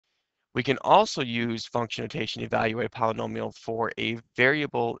We can also use function notation to evaluate a polynomial for a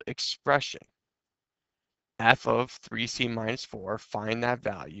variable expression. F of 3c minus 4, find that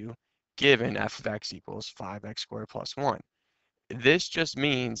value, given f of x equals 5x squared plus 1. This just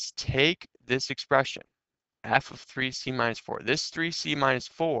means take this expression, f of 3c minus 4. This 3c minus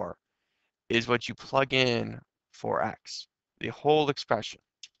 4 is what you plug in for x, the whole expression.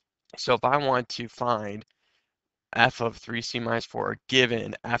 So if I want to find f of 3c minus 4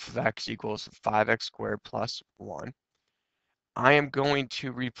 given f of x equals 5x squared plus 1, I am going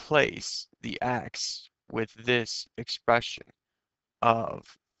to replace the x with this expression of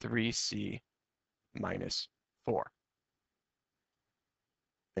 3c minus 4,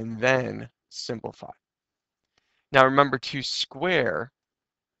 and then simplify. Now remember, to square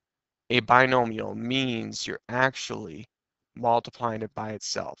a binomial means you're actually multiplying it by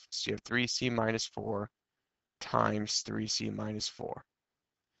itself. So you have 3c minus 4 times 3c minus 4.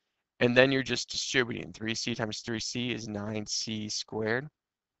 And then you're just distributing. 3c times 3c is 9c squared.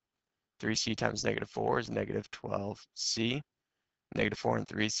 3c times negative 4 is negative 12c. Negative 4 and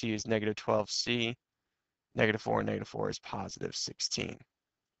 3c is negative 12c. Negative 4 and negative 4 is positive 16.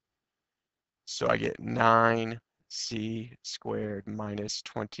 So I get 9c squared minus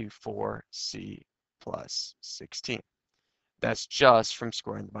 24c plus 16. That's just from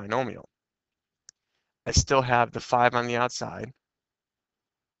squaring the binomial. I still have the 5 on the outside,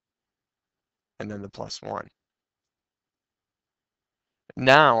 and then the plus 1.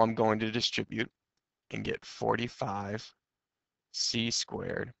 Now I'm going to distribute and get 45c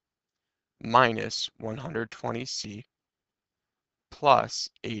squared minus 120c plus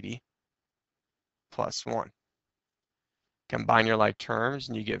 80 plus 1. Combine your like terms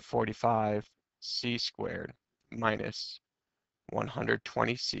and you get 45c squared minus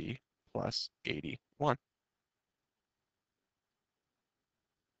 120c plus 81.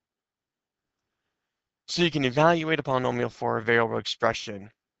 So you can evaluate a polynomial for a variable expression.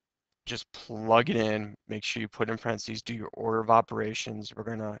 Just plug it in, make sure you put in parentheses, do your order of operations. We're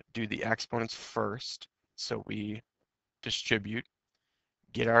going to do the exponents first. So we distribute,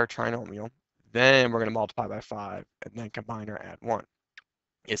 get our trinomial, then we're going to multiply by 5, and then combine or add 1.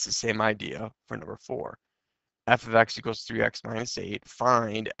 It's the same idea for number 4. F of x equals 3x minus 8.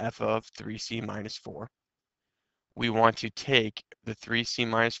 Find f of 3c minus 4. We want to take the 3c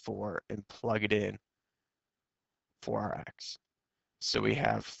minus 4 and plug it in for our x. So we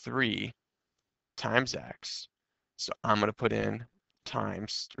have 3 times x. So I'm going to put in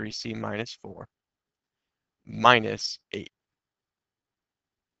times 3c minus 4 minus 8.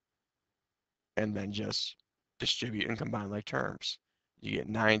 And then just distribute and combine like terms. You get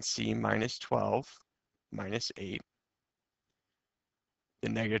 9c minus 12 minus 8. The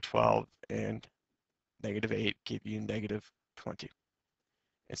negative 12 and negative 8 give you negative 20.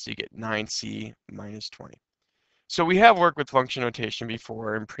 And so you get 9c minus 20. So we have worked with function notation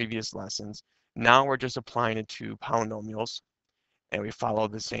before in previous lessons. Now we're just applying it to polynomials, and we follow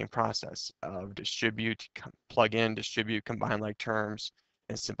the same process of distribute, plug in, distribute, combine like terms,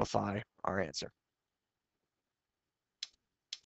 and simplify our answer.